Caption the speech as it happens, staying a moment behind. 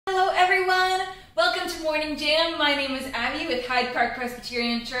to Morning Jam. My name is Abby with Hyde Park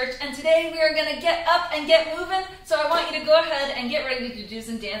Presbyterian Church, and today we are going to get up and get moving, so I want you to go ahead and get ready to do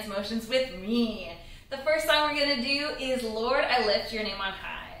some dance motions with me. The first song we're going to do is Lord, I Lift Your Name on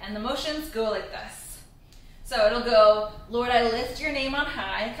High, and the motions go like this. So it'll go, Lord, I lift your name on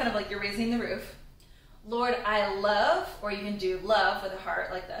high, kind of like you're raising the roof. Lord, I love, or you can do love with a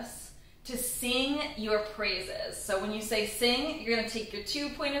heart like this, to sing your praises. So when you say sing, you're going to take your two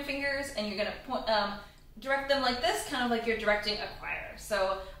pointer fingers and you're going to direct them like this, kind of like you're directing a choir.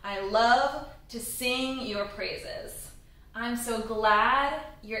 So I love to sing your praises. I'm so glad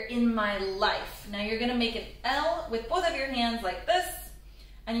you're in my life. Now you're going to make an L with both of your hands like this,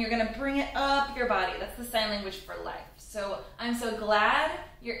 and you're going to bring it up your body. That's the sign language for life. So I'm so glad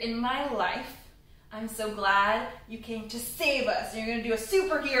you're in my life. I'm so glad you came to save us. And you're going to do a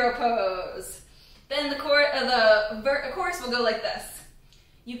superhero pose. Then the chorus will go like this.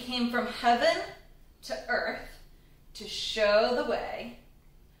 You came from heaven to earth to show the way.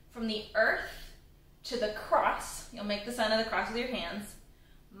 From the earth to the cross. You'll make the sign of the cross with your hands.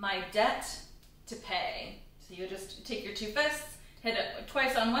 My debt to pay. So you just take your two fists, hit it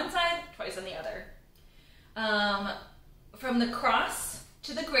twice on one side, twice on the other. From the cross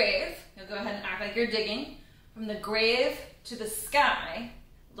to the grave, you'll go ahead and act like you're digging. From the grave to the sky,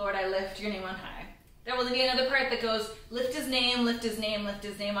 Lord, I lift your name on high. There will be another part that goes, lift his name, lift his name, lift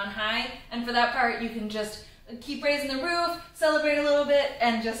his name on high. And for that part, you can just keep raising the roof, celebrate a little bit,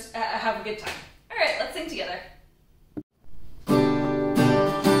 and just have a good time. All right, let's sing together.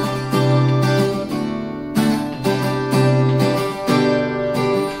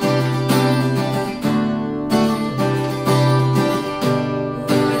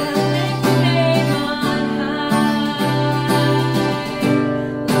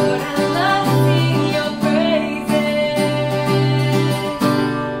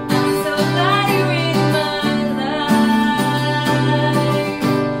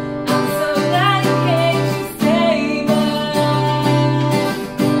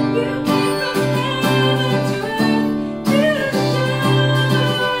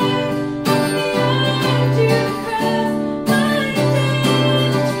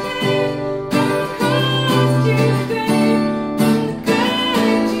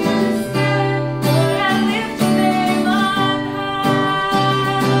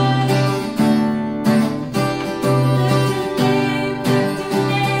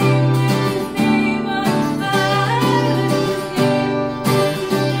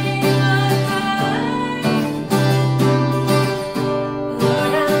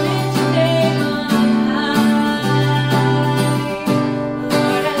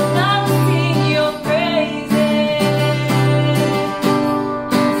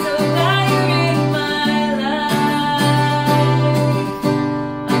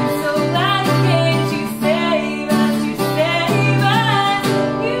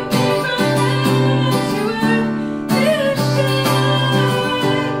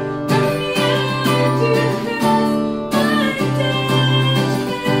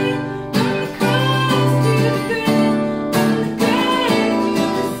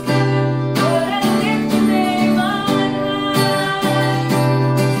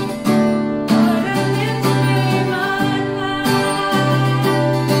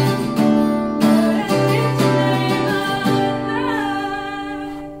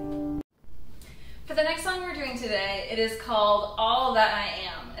 For the next song we're doing today, it is called All That I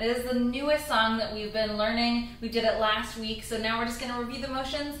Am. It is the newest song that we've been learning. We did it last week, so now we're just going to review the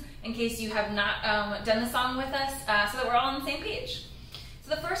motions in case you have not done the song with us, so that we're all on the same page. So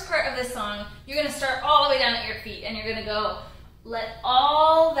the first part of this song, you're going to start all the way down at your feet, and you're going to go, let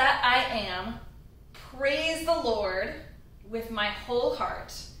all that I am praise the Lord with my whole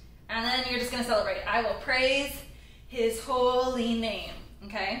heart. And then you're just going to celebrate. I will praise his holy name.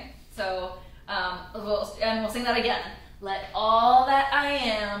 Okay? So, we'll sing that again. Let all that I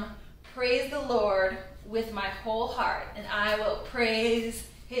am praise the Lord with my whole heart, and I will praise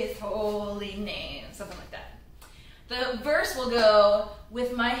his holy name. Something like that. The verse will go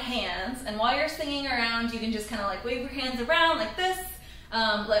with my hands, and while you're singing around, you can just kind of like wave your hands around like this.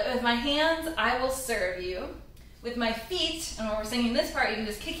 With my hands, I will serve you. With my feet, and when we're singing this part, you can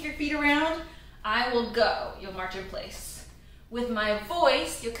just kick your feet around. I will go. You'll march in place. With my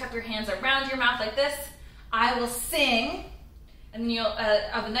voice, you'll cup your hands around your mouth like this. I will sing. And then you'll,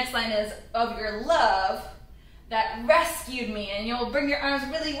 the next line is, of your love that rescued me. And you'll bring your arms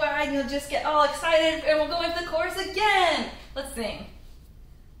really wide and you'll just get all excited. And we'll go into the chorus again. Let's sing.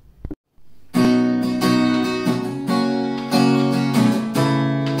 Let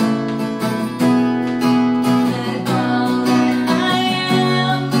all that I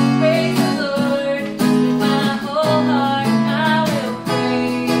am praise the Lord.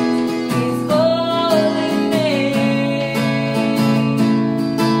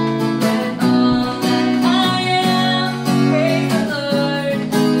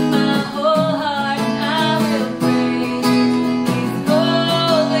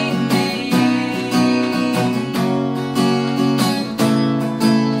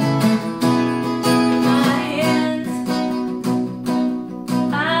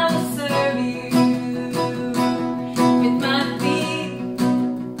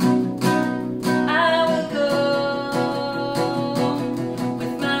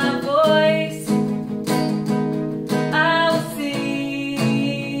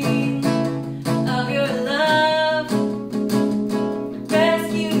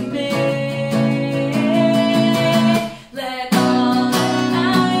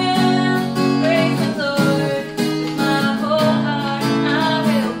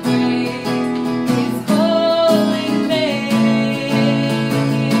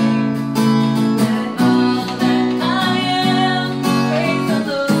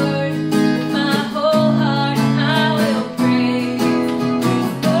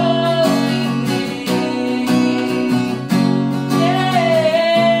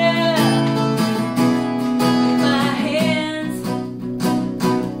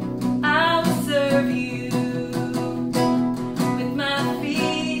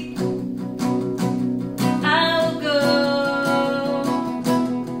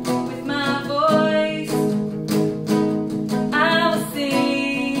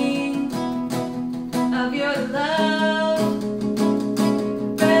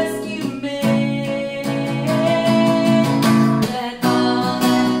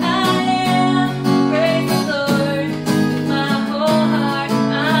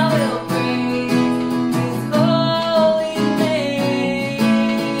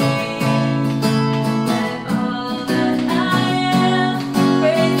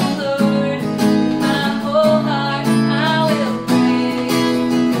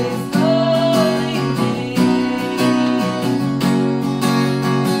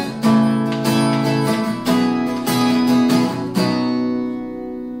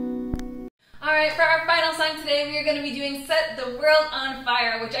 going to be doing Set the World on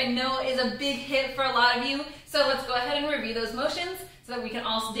Fire, which I know is a big hit for a lot of you. So let's go ahead and review those motions so that we can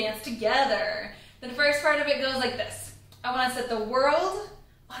also dance together. The first part of it goes like this. I want to set the world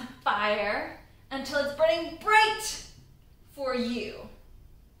on fire until it's burning bright for you.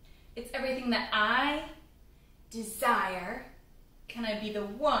 It's everything that I desire. Can I be the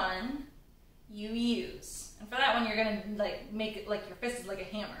one you use? And for that one, you're gonna make it like your fist is like a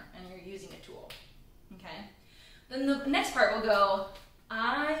hammer and you're using a tool. Okay? Then the next part will go,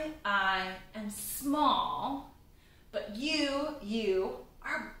 I am small, but you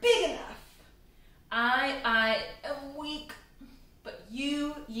are big enough. I am weak, but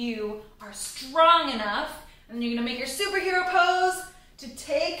you are strong enough. And then you're gonna make your superhero pose to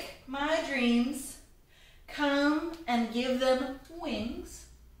take my dreams, come and give them wings.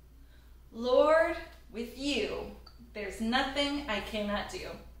 Lord, with you, there's nothing I cannot do.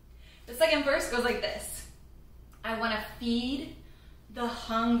 The second verse goes like this. I want to feed the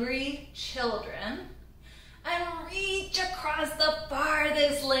hungry children and reach across the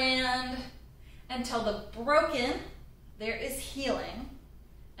farthest land and tell the broken there is healing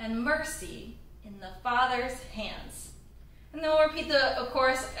and mercy in the Father's hands. And then we'll repeat the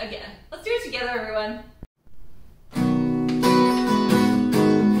chorus again. Let's do it together, everyone.